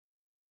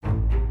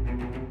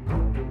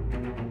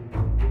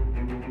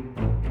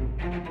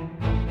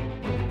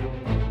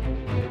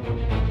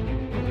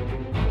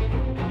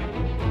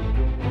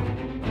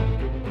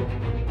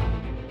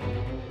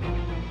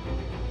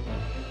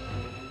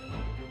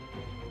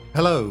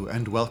Hello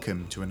and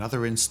welcome to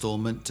another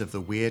installment of the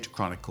Weird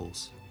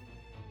Chronicles.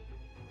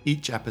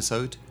 Each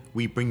episode,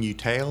 we bring you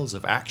tales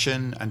of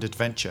action and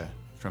adventure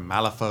from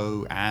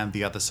Malifaux and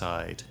the other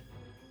side.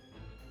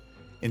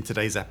 In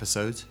today's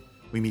episode,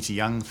 we meet a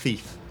young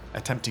thief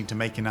attempting to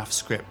make enough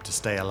scrip to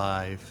stay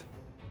alive.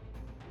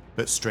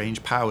 But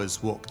strange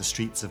powers walk the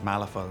streets of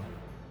Malifaux,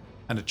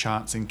 and a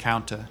chance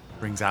encounter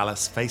brings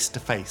Alice face to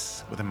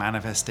face with a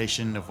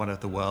manifestation of one of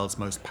the world's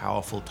most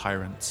powerful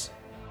tyrants.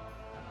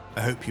 I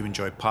hope you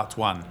enjoyed part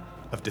 1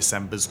 of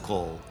December's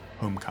Call,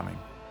 Homecoming.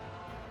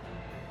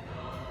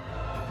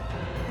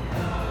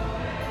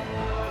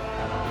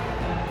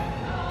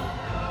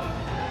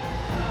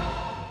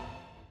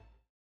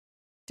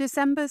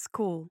 December's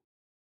Call,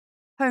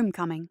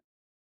 Homecoming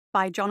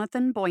by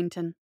Jonathan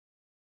Boynton.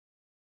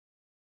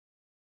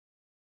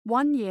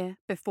 1 year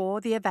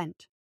before the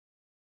event.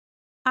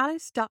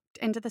 Alice ducked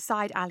into the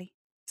side alley,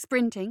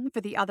 sprinting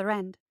for the other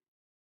end.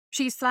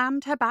 She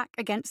slammed her back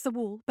against the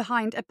wall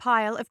behind a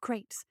pile of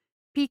crates,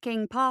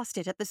 peeking past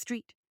it at the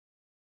street.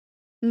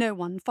 No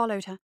one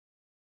followed her.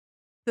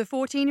 The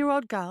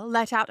 14-year-old girl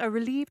let out a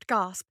relieved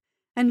gasp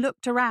and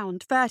looked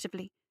around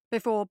furtively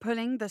before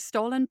pulling the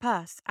stolen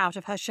purse out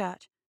of her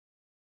shirt.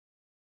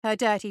 Her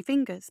dirty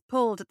fingers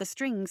pulled at the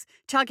strings,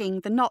 tugging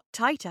the knot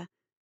tighter.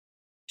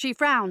 She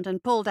frowned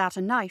and pulled out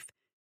a knife,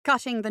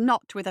 cutting the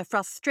knot with a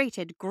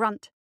frustrated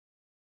grunt.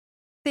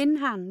 Thin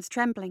hands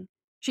trembling,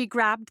 she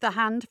grabbed the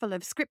handful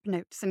of scrip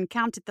notes and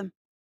counted them.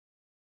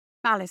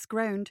 Alice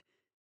groaned,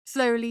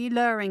 slowly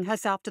lowering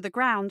herself to the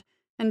ground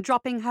and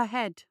dropping her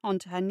head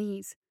onto her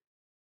knees.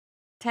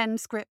 10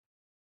 scrip.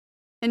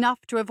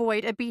 Enough to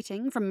avoid a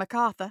beating from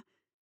MacArthur,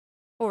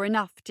 or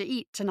enough to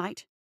eat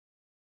tonight.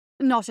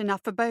 Not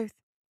enough for both,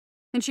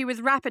 and she was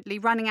rapidly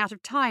running out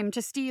of time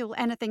to steal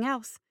anything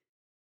else.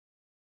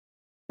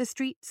 The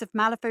streets of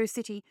Malifaux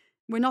City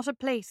were not a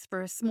place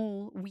for a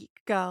small, weak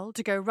girl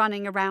to go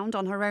running around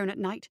on her own at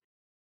night.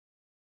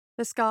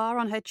 The scar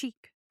on her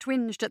cheek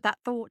twinged at that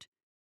thought,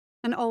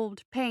 an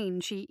old pain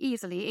she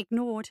easily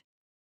ignored.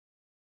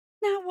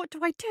 "Now what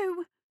do I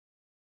do?"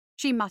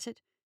 she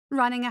muttered,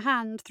 running a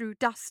hand through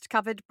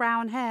dust-covered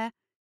brown hair.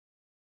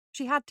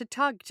 She had to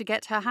tug to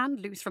get her hand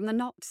loose from the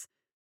knots.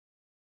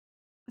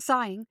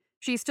 Sighing,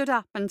 she stood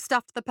up and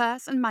stuffed the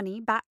purse and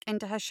money back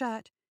into her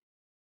shirt.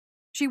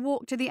 She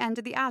walked to the end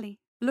of the alley,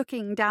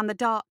 looking down the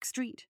dark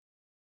street.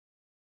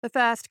 The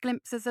first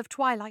glimpses of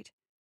twilight,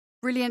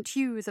 brilliant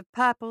hues of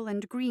purple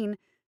and green,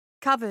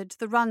 covered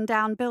the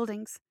run-down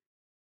buildings.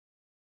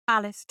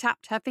 Alice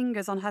tapped her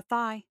fingers on her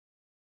thigh.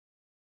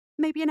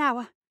 "Maybe an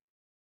hour,"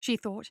 she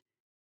thought.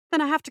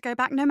 "Then I have to go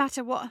back no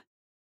matter what."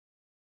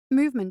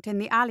 Movement in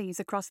the alleys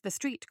across the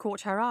street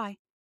caught her eye.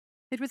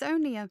 It was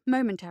only a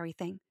momentary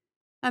thing,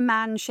 a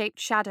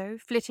man-shaped shadow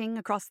flitting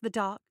across the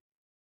dark.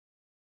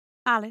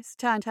 Alice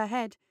turned her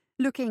head,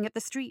 looking at the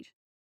street,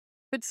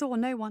 but saw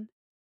no one.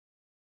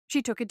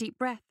 She took a deep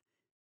breath,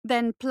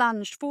 then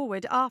plunged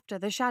forward after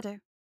the shadow.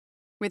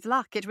 With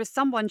luck, it was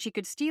someone she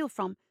could steal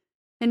from,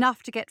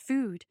 enough to get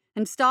food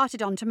and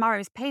started on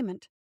tomorrow's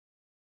payment.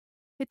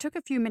 It took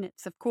a few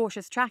minutes of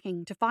cautious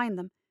tracking to find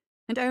them,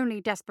 and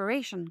only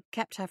desperation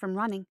kept her from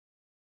running.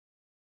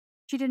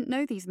 She didn't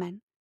know these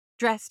men,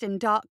 dressed in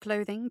dark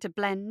clothing to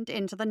blend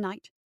into the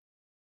night,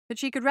 but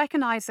she could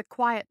recognize a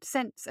quiet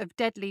sense of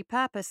deadly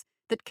purpose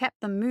that kept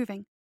them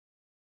moving.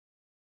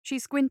 She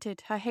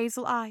squinted her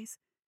hazel eyes,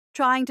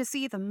 trying to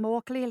see them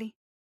more clearly.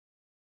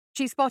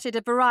 She spotted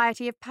a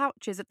variety of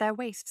pouches at their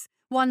waists,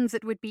 ones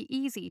that would be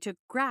easy to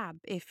grab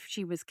if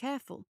she was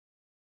careful.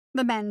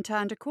 The men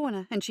turned a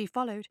corner and she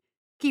followed,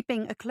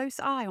 keeping a close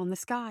eye on the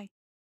sky.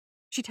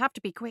 She'd have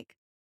to be quick.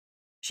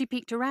 She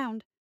peeked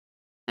around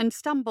and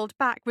stumbled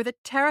back with a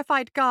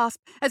terrified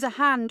gasp as a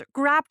hand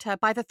grabbed her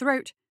by the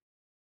throat.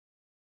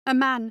 A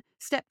man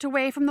stepped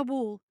away from the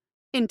wall,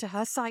 into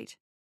her sight.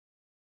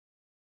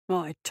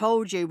 "I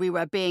told you we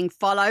were being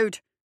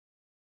followed,"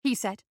 he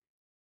said.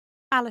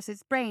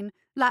 Alice's brain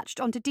latched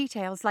onto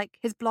details like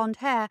his blonde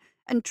hair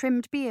and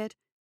trimmed beard,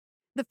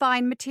 the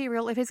fine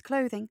material of his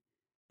clothing,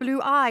 blue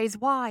eyes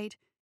wide,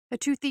 a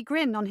toothy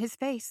grin on his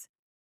face.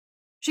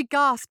 She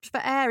gasped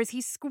for air as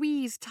he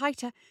squeezed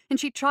tighter,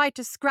 and she tried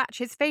to scratch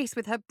his face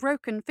with her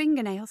broken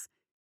fingernails.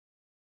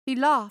 He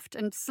laughed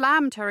and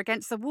slammed her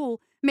against the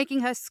wall, making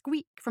her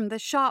squeak from the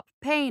sharp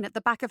pain at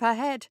the back of her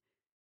head.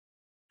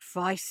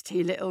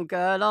 "Feisty little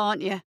girl,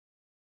 aren't you?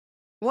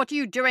 What are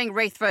you doing,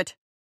 Wraithford?"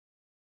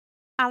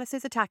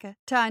 Alice's attacker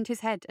turned his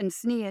head and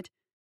sneered.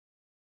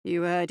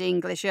 "You heard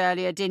English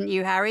earlier, didn't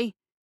you, Harry?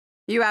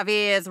 You have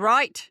ears,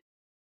 right?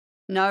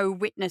 No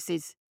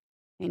witnesses,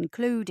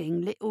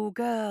 including little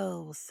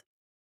girls."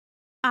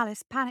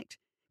 Alice panicked,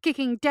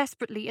 kicking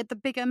desperately at the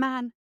bigger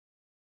man.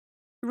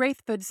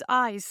 Wraithford's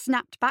eyes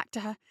snapped back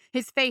to her,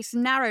 his face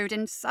narrowed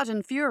in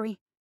sudden fury.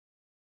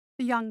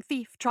 The young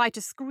thief tried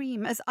to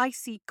scream as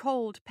icy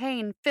cold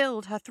pain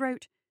filled her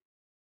throat.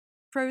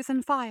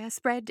 Frozen fire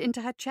spread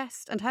into her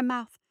chest and her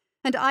mouth,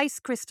 and ice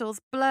crystals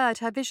blurred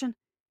her vision.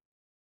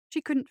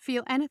 She couldn't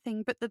feel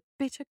anything but the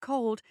bitter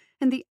cold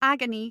and the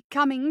agony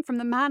coming from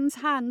the man's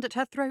hand at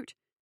her throat.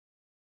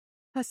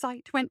 Her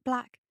sight went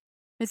black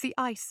as the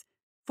ice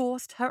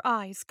forced her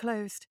eyes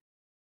closed.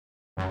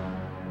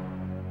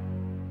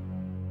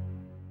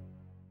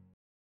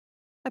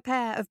 A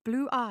pair of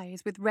blue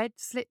eyes with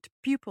red-slit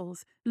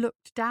pupils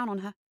looked down on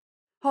her,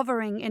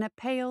 hovering in a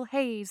pale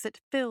haze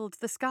that filled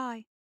the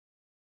sky.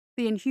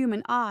 The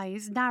inhuman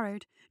eyes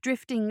narrowed,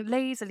 drifting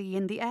lazily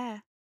in the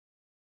air.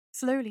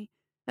 Slowly,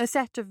 a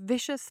set of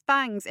vicious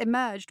fangs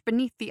emerged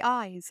beneath the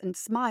eyes and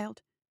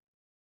smiled.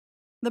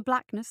 The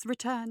blackness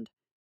returned,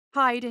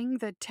 hiding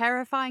the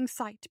terrifying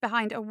sight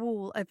behind a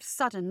wall of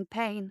sudden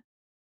pain.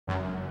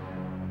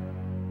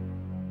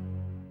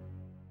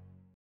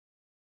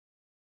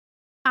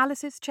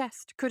 Alice's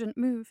chest couldn't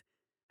move.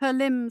 Her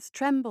limbs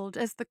trembled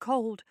as the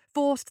cold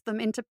forced them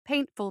into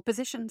painful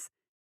positions.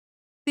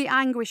 The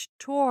anguish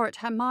tore at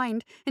her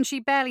mind, and she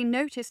barely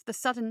noticed the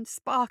sudden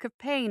spark of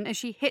pain as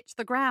she hit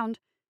the ground.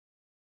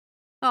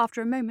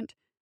 After a moment,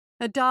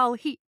 a dull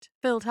heat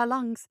filled her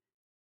lungs.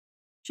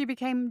 She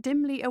became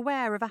dimly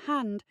aware of a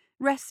hand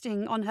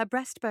resting on her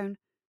breastbone,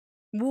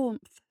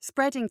 warmth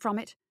spreading from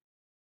it.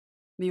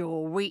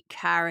 "You're weak,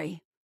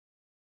 Harry.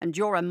 And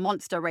you're a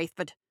monster,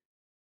 Wraithford.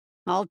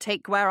 I'll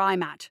take where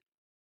I'm at.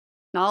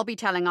 I'll be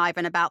telling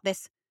Ivan about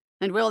this,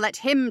 and we'll let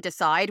him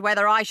decide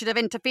whether I should have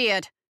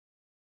interfered."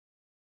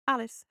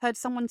 Alice heard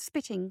someone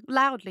spitting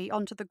loudly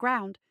onto the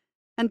ground,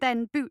 and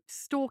then Boots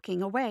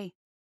stalking away.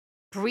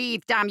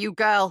 "Breathe, damn you,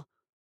 girl!"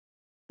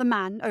 the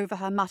man over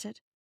her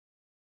muttered.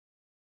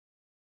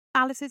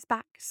 Alice's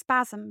back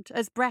spasmed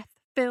as breath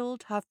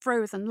filled her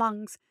frozen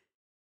lungs.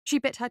 She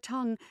bit her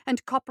tongue,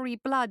 and coppery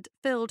blood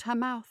filled her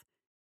mouth.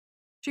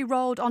 She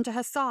rolled onto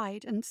her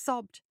side and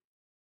sobbed.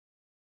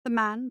 The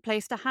man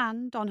placed a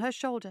hand on her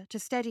shoulder to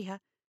steady her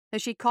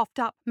as she coughed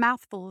up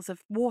mouthfuls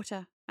of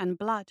water and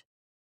blood.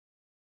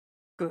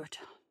 "Good."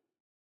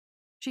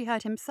 She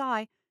heard him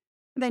sigh.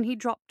 Then he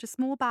dropped a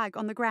small bag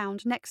on the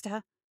ground next to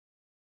her.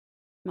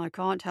 "I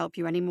can't help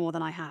you any more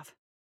than I have.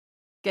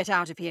 Get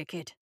out of here,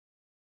 kid."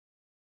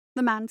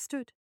 The man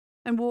stood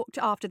and walked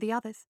after the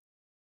others.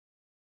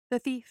 The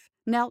thief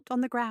knelt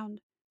on the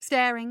ground,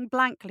 staring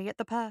blankly at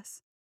the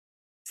purse.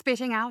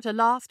 Spitting out a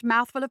last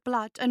mouthful of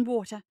blood and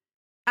water,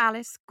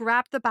 Alice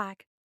grabbed the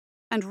bag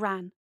and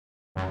ran.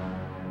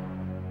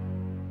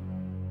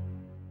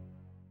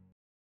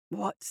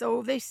 "What's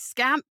all this,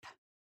 scamp?"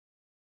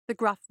 the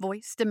gruff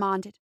voice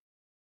demanded.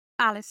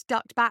 Alice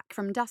ducked back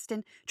from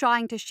Dustin,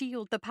 trying to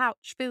shield the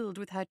pouch filled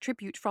with her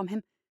tribute from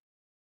him.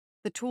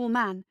 The tall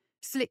man,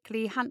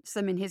 slickly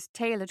handsome in his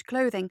tailored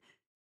clothing,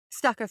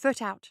 stuck a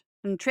foot out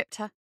and tripped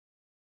her.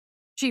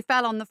 She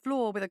fell on the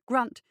floor with a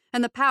grunt,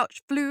 and the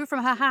pouch flew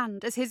from her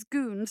hand as his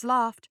goons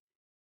laughed.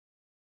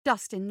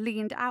 Dustin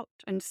leaned out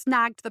and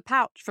snagged the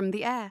pouch from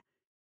the air,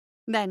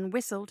 then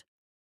whistled.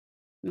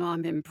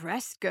 "I'm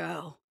impressed,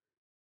 girl."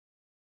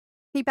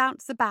 He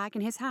bounced the bag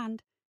in his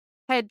hand,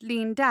 head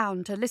leaned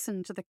down to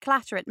listen to the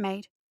clatter it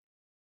made.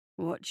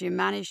 "What you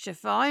managed to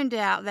find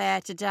out there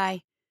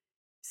today?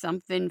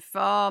 Something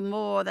far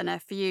more than a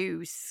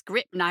few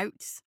script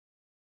notes."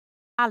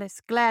 Alice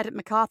glared at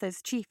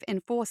MacArthur's chief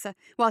enforcer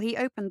while he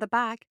opened the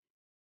bag.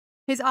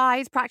 His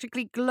eyes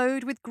practically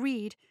glowed with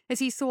greed as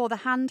he saw the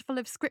handful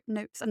of script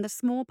notes and the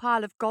small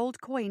pile of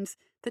gold coins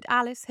that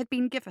Alice had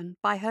been given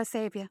by her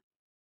saviour.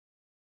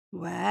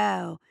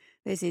 "Well,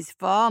 this is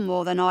far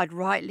more than I'd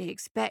rightly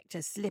expect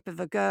a slip of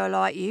a girl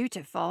like you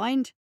to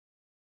find.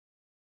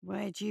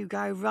 Where'd you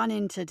go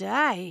running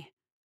today?"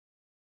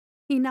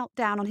 He knelt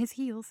down on his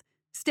heels,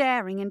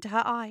 staring into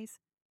her eyes.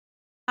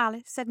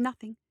 Alice said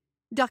nothing,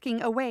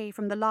 ducking away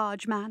from the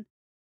large man.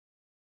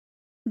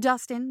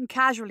 Dustin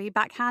casually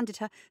backhanded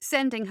her,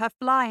 sending her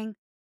flying.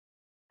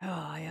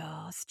 "I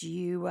asked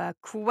you a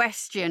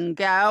question,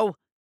 girl,"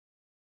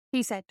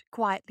 he said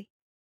quietly.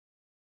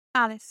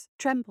 Alice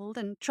trembled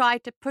and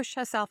tried to push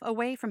herself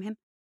away from him.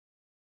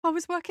 "I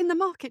was working the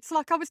markets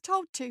like I was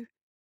told to,"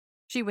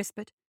 she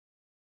whispered.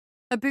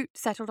 A boot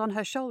settled on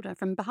her shoulder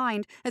from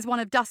behind as one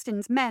of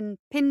Dustin's men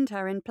pinned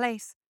her in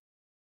place.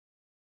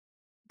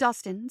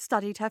 Dustin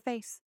studied her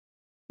face,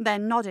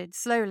 then nodded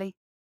slowly.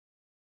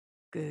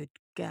 "Good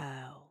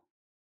girl."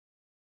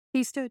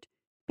 He stood,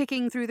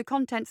 picking through the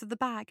contents of the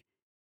bag,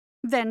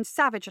 then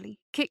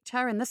savagely kicked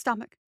her in the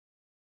stomach.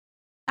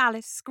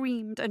 Alice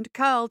screamed and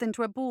curled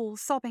into a ball,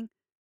 sobbing.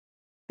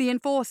 The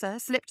enforcer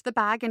slipped the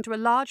bag into a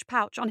large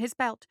pouch on his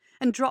belt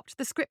and dropped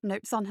the script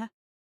notes on her.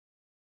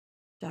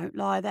 "Don't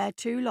lie there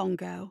too long,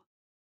 girl.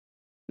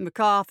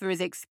 MacArthur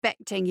is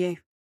expecting you."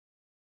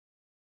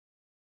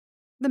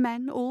 The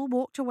men all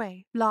walked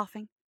away,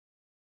 laughing.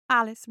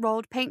 Alice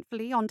rolled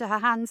painfully onto her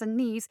hands and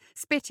knees,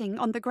 spitting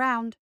on the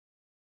ground.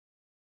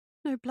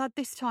 No blood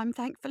this time,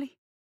 thankfully.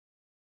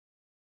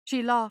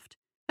 She laughed,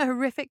 a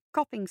horrific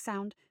coughing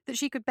sound that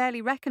she could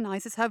barely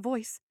recognize as her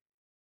voice.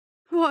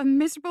 What a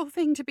miserable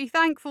thing to be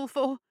thankful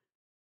for!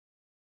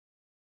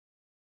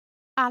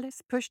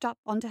 Alice pushed up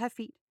onto her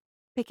feet,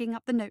 picking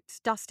up the notes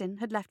Dustin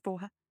had left for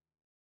her.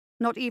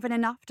 Not even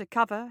enough to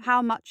cover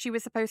how much she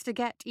was supposed to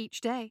get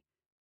each day.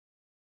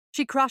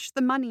 She crushed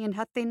the money in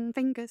her thin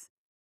fingers.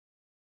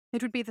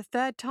 It would be the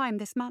third time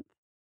this month.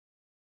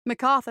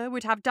 MacArthur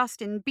would have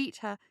Dustin beat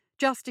her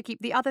just to keep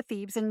the other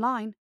thieves in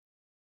line.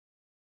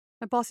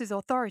 The boss's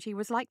authority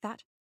was like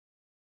that.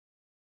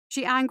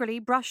 She angrily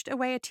brushed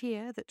away a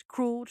tear that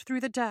crawled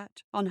through the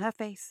dirt on her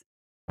face.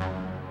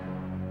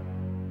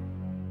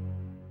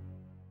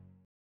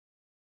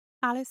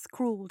 Alice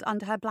crawled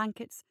under her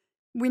blankets,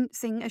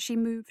 wincing as she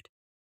moved.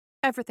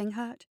 Everything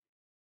hurt.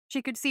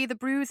 She could see the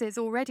bruises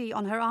already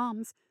on her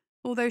arms,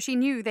 although she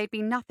knew they'd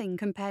be nothing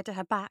compared to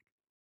her back.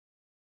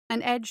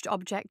 An edged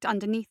object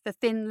underneath the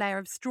thin layer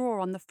of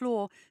straw on the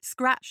floor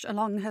scratched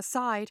along her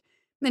side,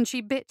 then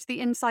she bit the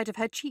inside of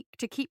her cheek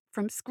to keep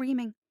from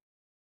screaming.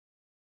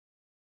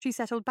 She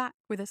settled back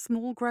with a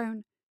small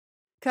groan,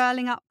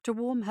 curling up to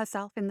warm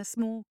herself in the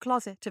small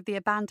closet of the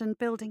abandoned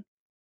building.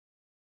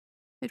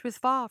 It was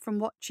far from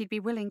what she'd be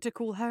willing to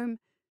call home,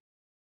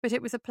 but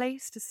it was a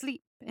place to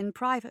sleep in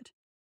private.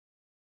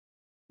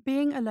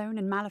 Being alone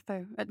in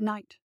Malifaux at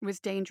night was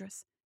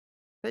dangerous,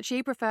 but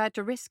she preferred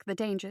to risk the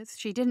dangers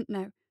she didn't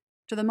know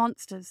to the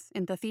monsters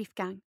in the thief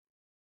gang.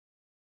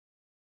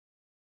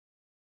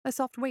 A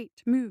soft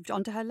weight moved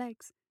onto her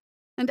legs,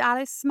 and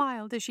Alice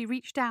smiled as she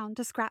reached down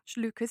to scratch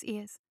Luca's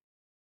ears.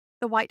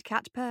 The white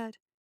cat purred,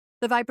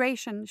 the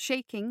vibration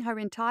shaking her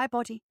entire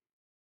body.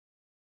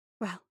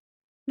 Well,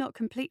 not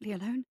completely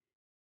alone.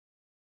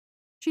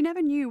 She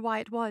never knew why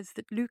it was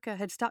that Luca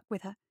had stuck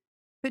with her,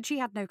 but she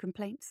had no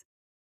complaints.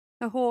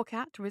 A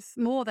whorecat was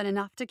more than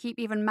enough to keep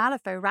even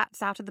Malifaux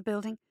rats out of the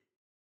building.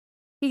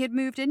 He had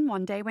moved in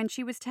one day when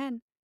she was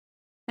 10,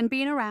 and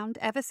been around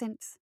ever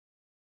since.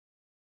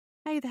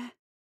 "Hey there,"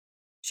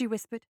 she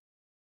whispered.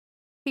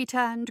 He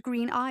turned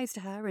green eyes to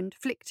her and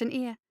flicked an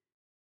ear,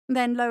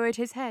 then lowered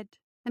his head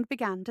and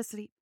began to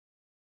sleep.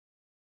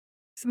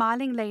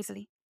 Smiling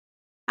lazily,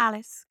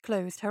 Alice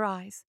closed her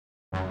eyes.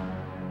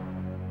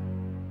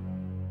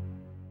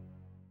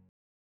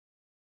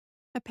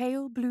 A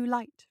pale blue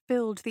light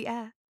filled the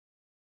air.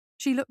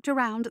 She looked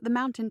around at the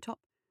mountaintop,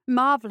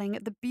 marveling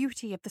at the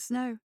beauty of the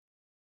snow.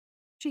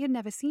 She had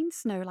never seen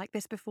snow like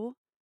this before,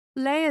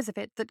 layers of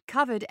it that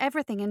covered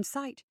everything in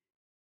sight.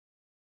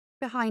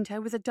 Behind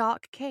her was a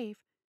dark cave,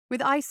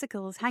 with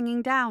icicles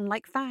hanging down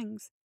like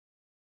fangs.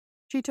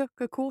 She took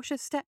a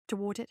cautious step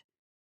toward it,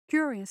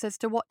 curious as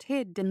to what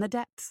hid in the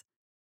depths.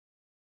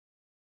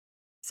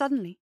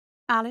 Suddenly,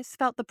 Alice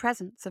felt the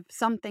presence of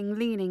something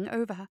leaning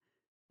over her,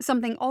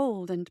 something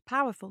old and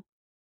powerful.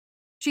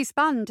 She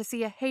spun to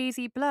see a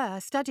hazy blur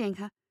studying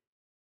her,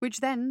 which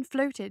then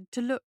floated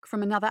to look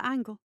from another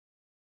angle.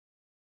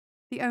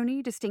 The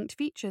only distinct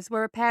features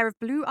were a pair of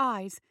blue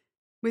eyes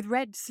with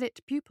red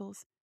slit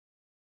pupils,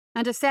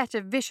 and a set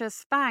of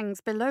vicious fangs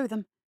below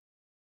them.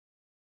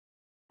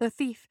 The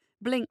thief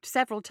blinked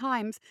several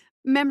times,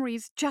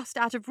 memories just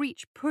out of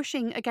reach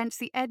pushing against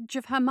the edge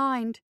of her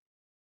mind.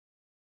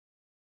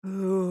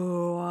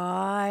 "Who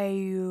are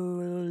you,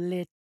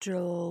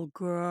 little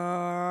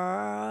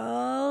girl?"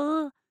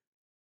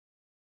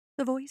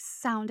 The voice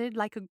sounded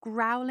like a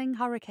growling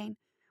hurricane,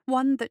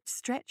 one that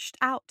stretched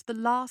out the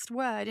last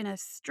word in a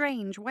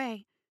strange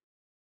way.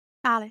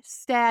 Alice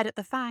stared at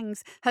the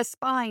fangs, her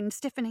spine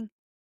stiffening.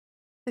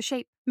 The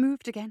shape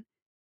moved again,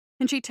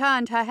 and she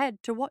turned her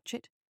head to watch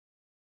it.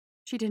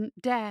 She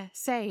didn't dare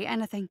say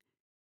anything.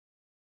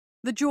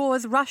 The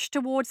jaws rushed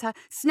towards her,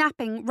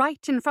 snapping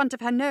right in front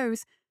of her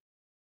nose.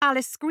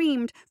 Alice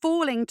screamed,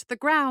 falling to the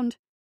ground.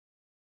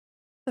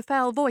 The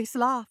fell voice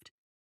laughed,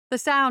 the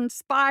sound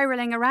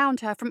spiraling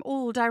around her from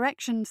all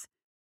directions.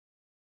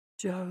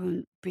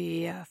 "Don't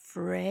be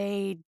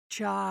afraid,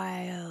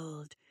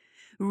 child.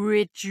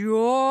 Rejoice.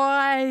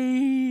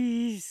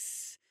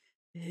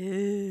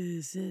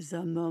 This is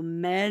a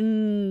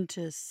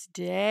momentous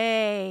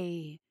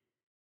day.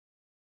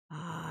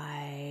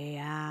 I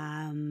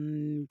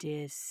am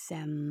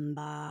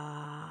December."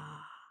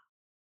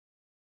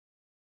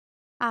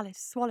 Alice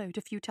swallowed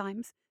a few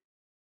times.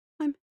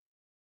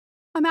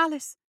 I'm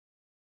Alice.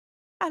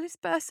 Alice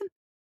Burson.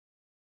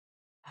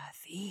 A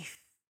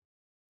thief.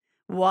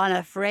 One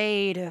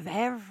afraid of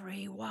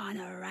everyone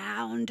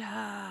around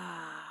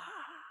her.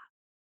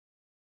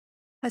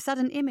 A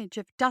sudden image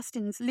of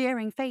Dustin's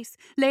leering face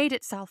laid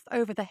itself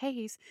over the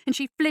haze, and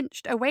she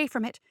flinched away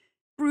from it,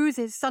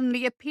 bruises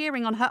suddenly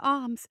appearing on her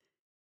arms.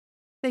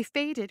 They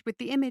faded with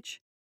the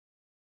image.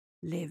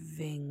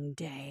 Living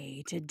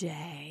day to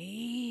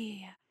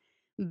day,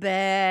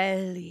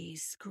 barely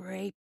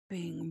scraping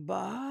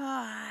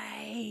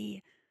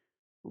by.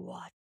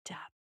 What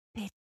a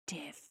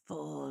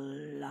pitiful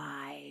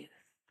life.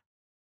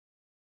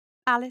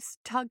 Alice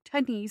tugged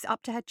her knees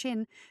up to her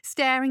chin,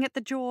 staring at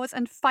the jaws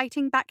and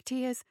fighting back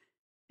tears.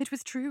 It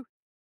was true.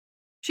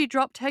 She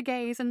dropped her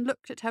gaze and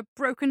looked at her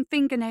broken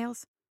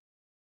fingernails.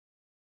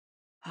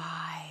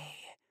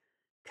 "I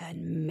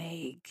can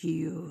make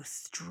you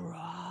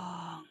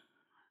strong,"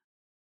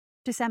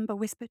 December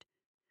whispered,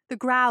 the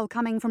growl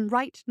coming from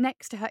right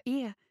next to her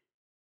ear.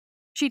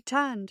 She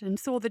turned and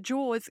saw the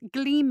jaws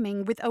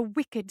gleaming with a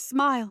wicked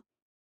smile.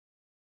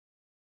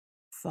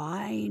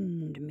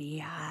 "Find me,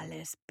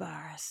 Alice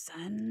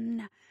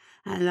Burson,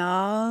 and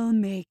I'll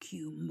make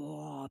you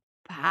more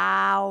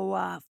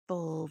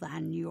powerful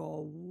than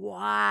your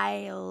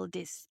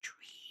wildest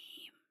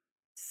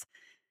dreams.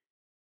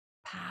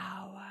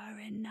 Power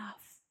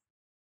enough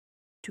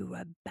to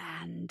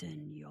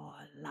abandon your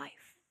life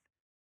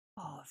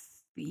of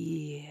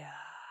fear.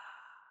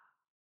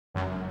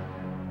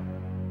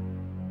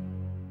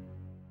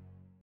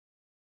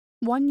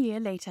 One year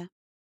later.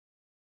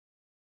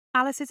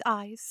 Alice's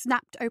eyes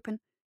snapped open,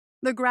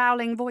 the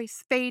growling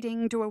voice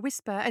fading to a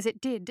whisper as it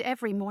did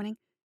every morning.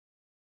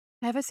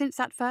 Ever since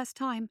that first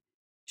time,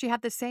 she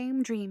had the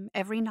same dream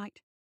every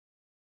night.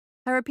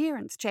 Her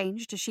appearance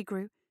changed as she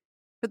grew,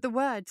 but the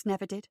words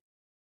never did.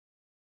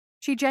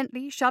 She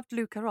gently shoved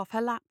Luca off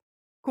her lap,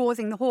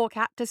 causing the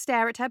Hawcat to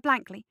stare at her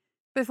blankly,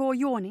 before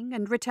yawning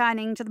and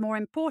returning to the more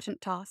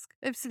important task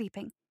of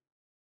sleeping.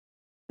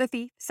 The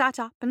thief sat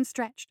up and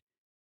stretched,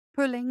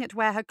 pulling at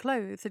where her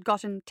clothes had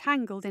gotten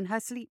tangled in her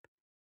sleep.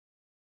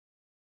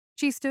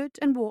 She stood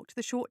and walked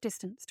the short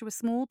distance to a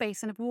small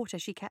basin of water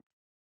she kept.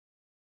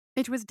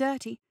 It was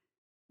dirty.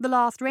 The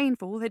last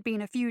rainfall had been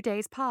a few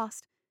days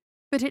past,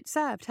 but it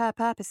served her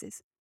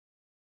purposes.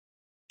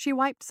 She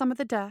wiped some of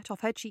the dirt off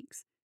her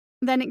cheeks,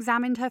 then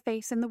examined her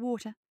face in the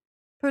water,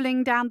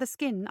 pulling down the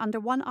skin under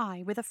one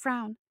eye with a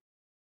frown.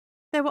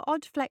 There were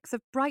odd flecks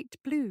of bright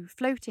blue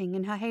floating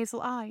in her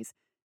hazel eyes,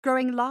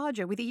 growing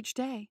larger with each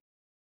day.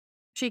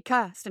 She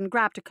cursed and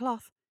grabbed a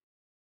cloth.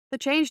 The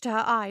change to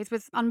her eyes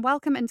was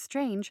unwelcome and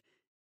strange,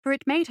 for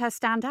it made her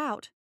stand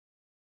out.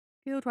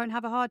 Guild won't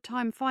have a hard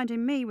time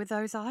finding me with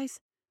those eyes.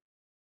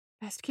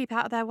 Best keep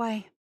out of their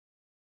way.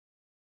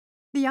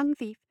 The young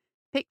thief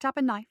picked up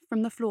a knife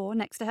from the floor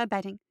next to her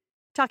bedding,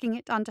 tucking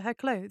it under her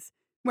clothes,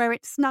 where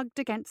it snugged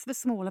against the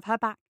small of her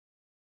back.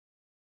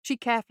 She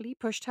carefully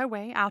pushed her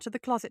way out of the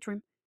closet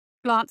room,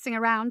 glancing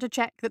around to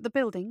check that the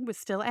building was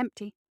still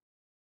empty.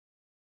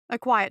 A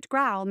quiet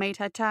growl made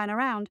her turn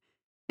around,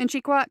 and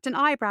she quirked an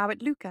eyebrow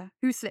at Luca,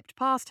 who slipped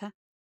past her.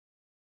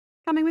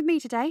 "Coming with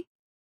me today?"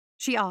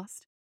 she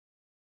asked.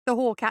 The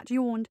Hawcat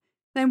yawned,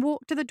 then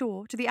walked to the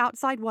door to the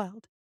outside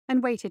world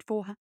and waited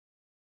for her.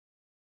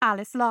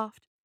 Alice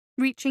laughed,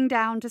 reaching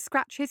down to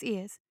scratch his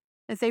ears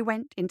as they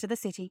went into the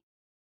city.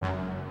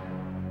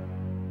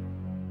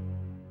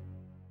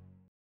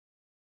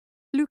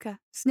 Luca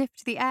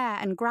sniffed the air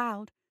and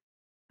growled.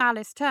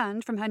 Alice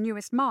turned from her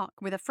newest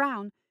mark with a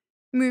frown,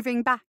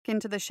 moving back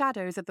into the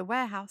shadows of the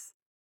warehouse.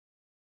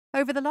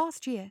 Over the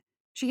last year,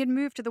 she had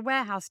moved to the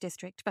warehouse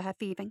district for her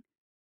thieving.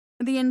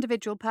 The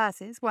individual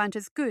purses weren't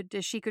as good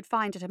as she could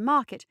find at a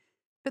market,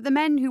 but the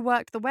men who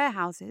worked the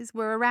warehouses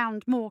were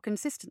around more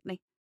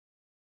consistently.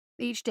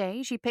 Each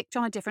day she picked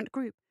on a different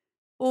group,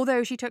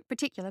 although she took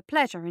particular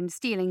pleasure in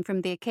stealing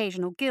from the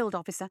occasional guild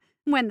officer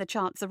when the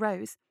chance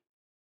arose.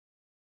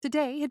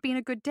 Today had been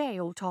a good day,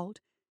 all told,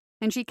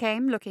 and she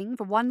came looking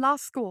for one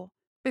last score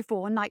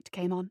before night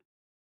came on.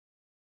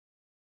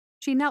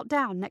 She knelt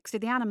down next to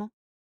the animal.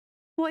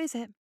 "What is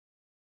it?"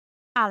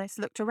 Alice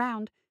looked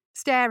around,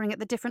 staring at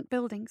the different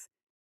buildings.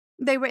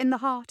 They were in the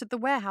heart of the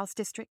warehouse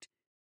district,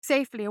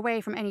 safely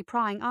away from any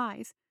prying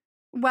eyes,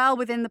 well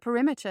within the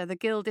perimeter the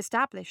guild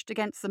established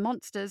against the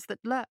monsters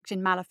that lurked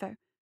in Malifaux.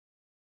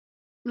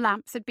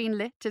 Lamps had been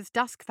lit as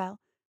dusk fell,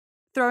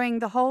 throwing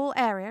the whole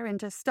area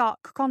into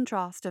stark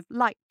contrast of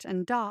light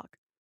and dark.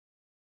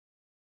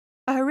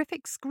 A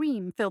horrific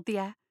scream filled the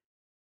air.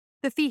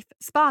 The thief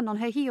spun on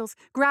her heels,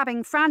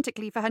 grabbing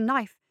frantically for her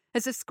knife,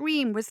 as the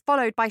scream was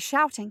followed by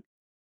shouting.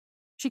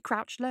 She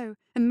crouched low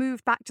and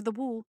moved back to the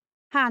wall,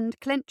 hand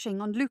clenching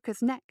on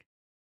Luca's neck.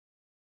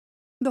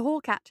 The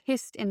Hawcat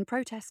hissed in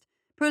protest,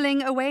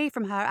 pulling away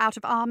from her out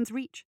of arm's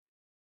reach.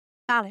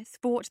 Alice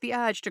fought the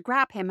urge to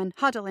grab him and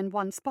huddle in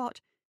one spot.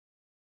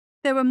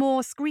 There were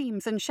more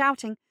screams and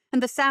shouting,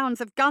 and the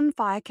sounds of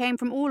gunfire came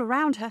from all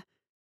around her.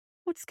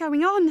 "What's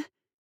going on?"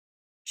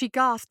 She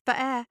gasped for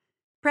air,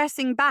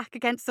 pressing back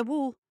against the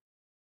wall.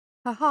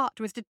 Her heart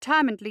was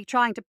determinedly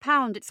trying to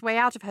pound its way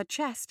out of her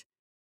chest.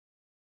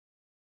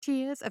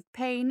 Tears of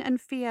pain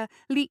and fear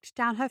leaked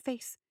down her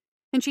face,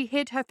 and she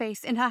hid her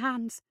face in her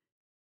hands.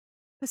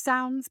 The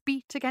sounds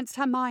beat against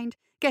her mind,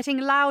 getting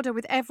louder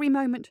with every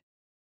moment.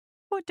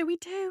 "What do we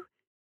do?"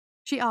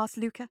 she asked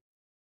Luca.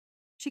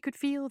 She could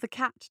feel the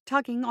cat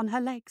tugging on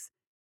her legs.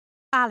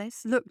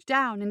 Alice looked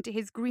down into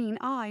his green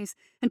eyes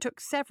and took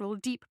several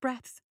deep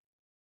breaths.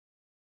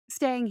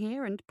 Staying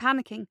here and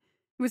panicking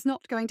was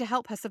not going to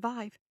help her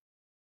survive.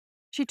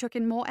 She took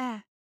in more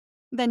air,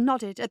 then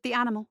nodded at the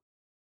animal.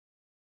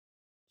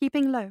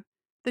 Keeping low,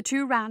 the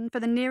two ran for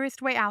the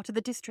nearest way out of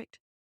the district.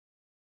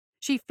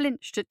 She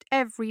flinched at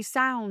every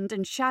sound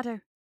and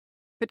shadow,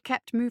 but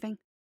kept moving.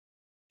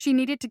 She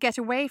needed to get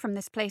away from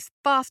this place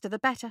faster the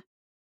better.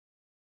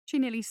 She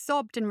nearly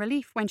sobbed in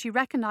relief when she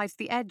recognized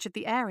the edge of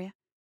the area.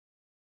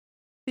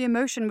 The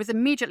emotion was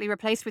immediately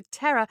replaced with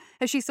terror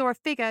as she saw a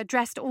figure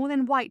dressed all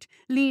in white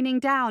leaning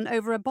down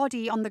over a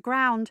body on the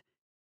ground.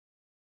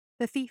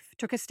 The thief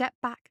took a step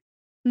back,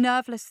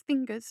 nerveless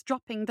fingers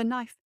dropping the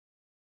knife.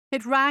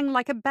 It rang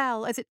like a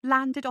bell as it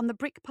landed on the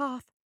brick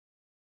path.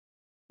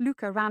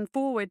 Luca ran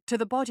forward to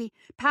the body,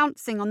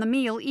 pouncing on the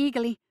meal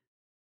eagerly.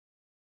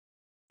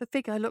 The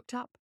figure looked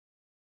up,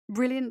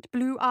 brilliant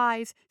blue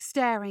eyes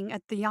staring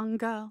at the young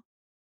girl.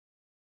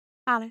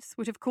 Alice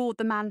would have called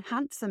the man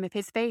handsome if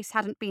his face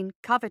hadn't been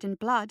covered in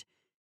blood.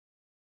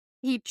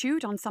 He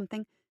chewed on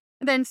something,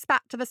 then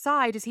spat to the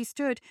side as he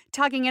stood,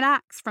 tugging an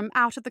axe from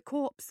out of the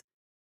corpse.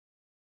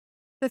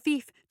 The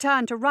thief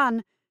turned to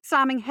run,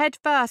 slamming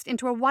headfirst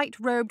into a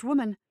white-robed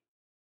woman.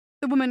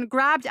 The woman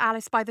grabbed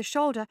Alice by the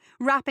shoulder,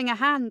 wrapping a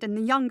hand in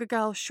the younger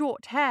girl's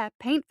short hair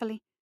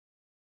painfully.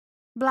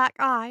 Black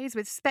eyes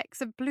with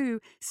specks of blue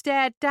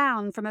stared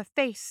down from a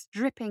face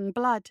dripping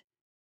blood.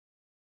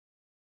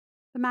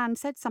 The man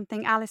said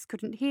something Alice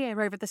couldn't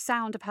hear over the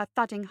sound of her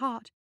thudding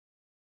heart.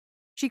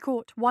 She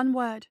caught one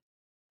word,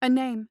 a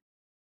name.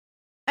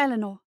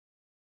 Eleanor.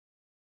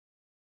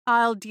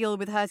 "I'll deal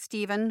with her,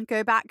 Stephen.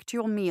 Go back to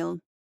your meal,"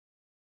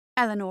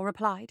 Eleanor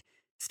replied,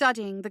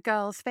 studying the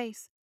girl's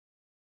face.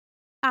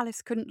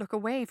 Alice couldn't look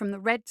away from the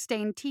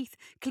red-stained teeth,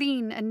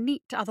 clean and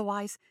neat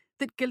otherwise,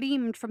 that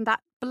gleamed from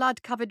that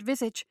blood-covered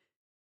visage.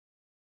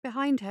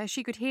 Behind her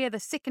she could hear the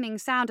sickening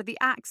sound of the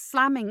axe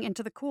slamming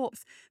into the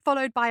corpse,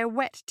 followed by a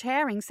wet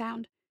tearing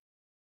sound.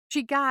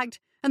 She gagged,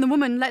 and the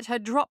woman let her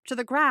drop to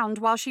the ground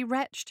while she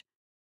retched.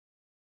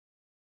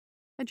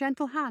 A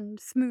gentle hand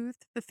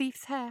smoothed the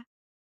thief's hair.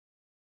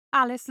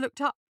 Alice looked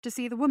up to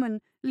see the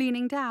woman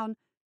leaning down,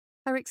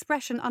 her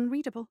expression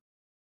unreadable.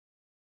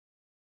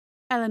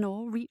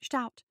 Eleanor reached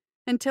out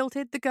and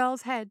tilted the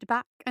girl's head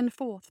back and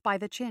forth by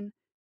the chin,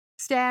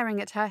 staring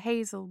at her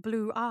hazel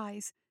blue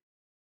eyes.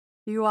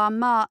 "You are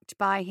marked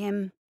by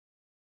him,"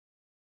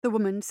 the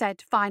woman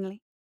said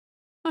finally.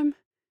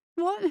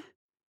 What?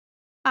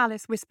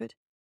 Alice whispered.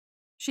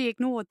 She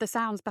ignored the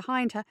sounds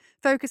behind her,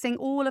 focusing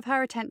all of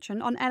her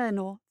attention on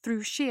Eleanor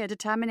through sheer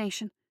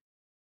determination.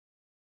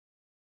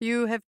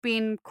 "You have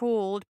been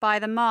called by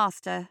the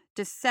Master.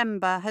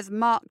 December has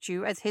marked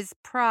you as his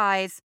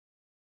prize."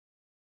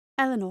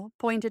 Eleanor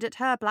pointed at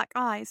her black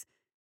eyes,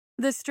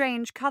 the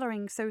strange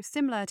colouring so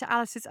similar to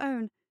Alice's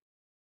own.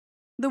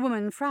 The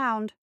woman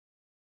frowned.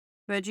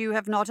 "But you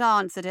have not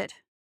answered it.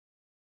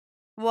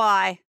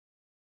 Why?"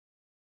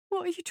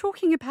 "What are you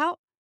talking about?"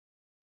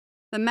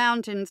 "The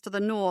mountains to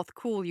the north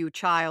call you,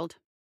 child."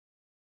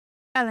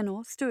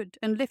 Eleanor stood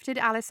and lifted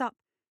Alice up,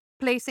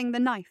 placing the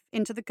knife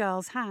into the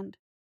girl's hand.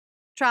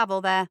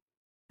 "Travel there,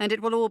 and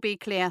it will all be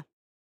clear.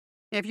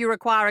 If you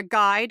require a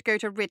guide, go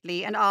to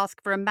Ridley and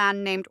ask for a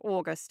man named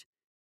August.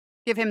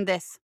 Give him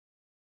this."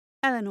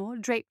 Eleanor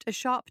draped a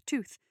sharp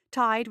tooth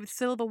tied with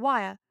silver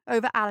wire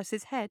over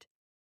Alice's head.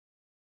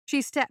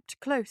 She stepped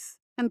close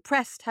and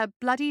pressed her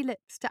bloody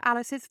lips to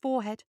Alice's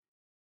forehead.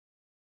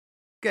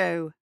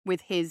 "Go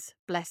with his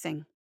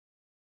blessing."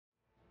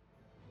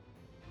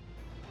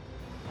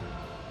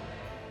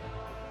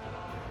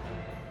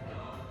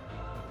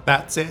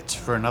 That's it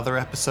for another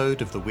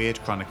episode of the Weird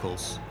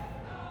Chronicles.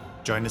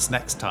 Join us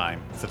next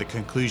time for the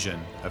conclusion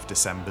of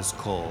December's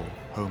Call: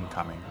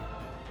 Homecoming.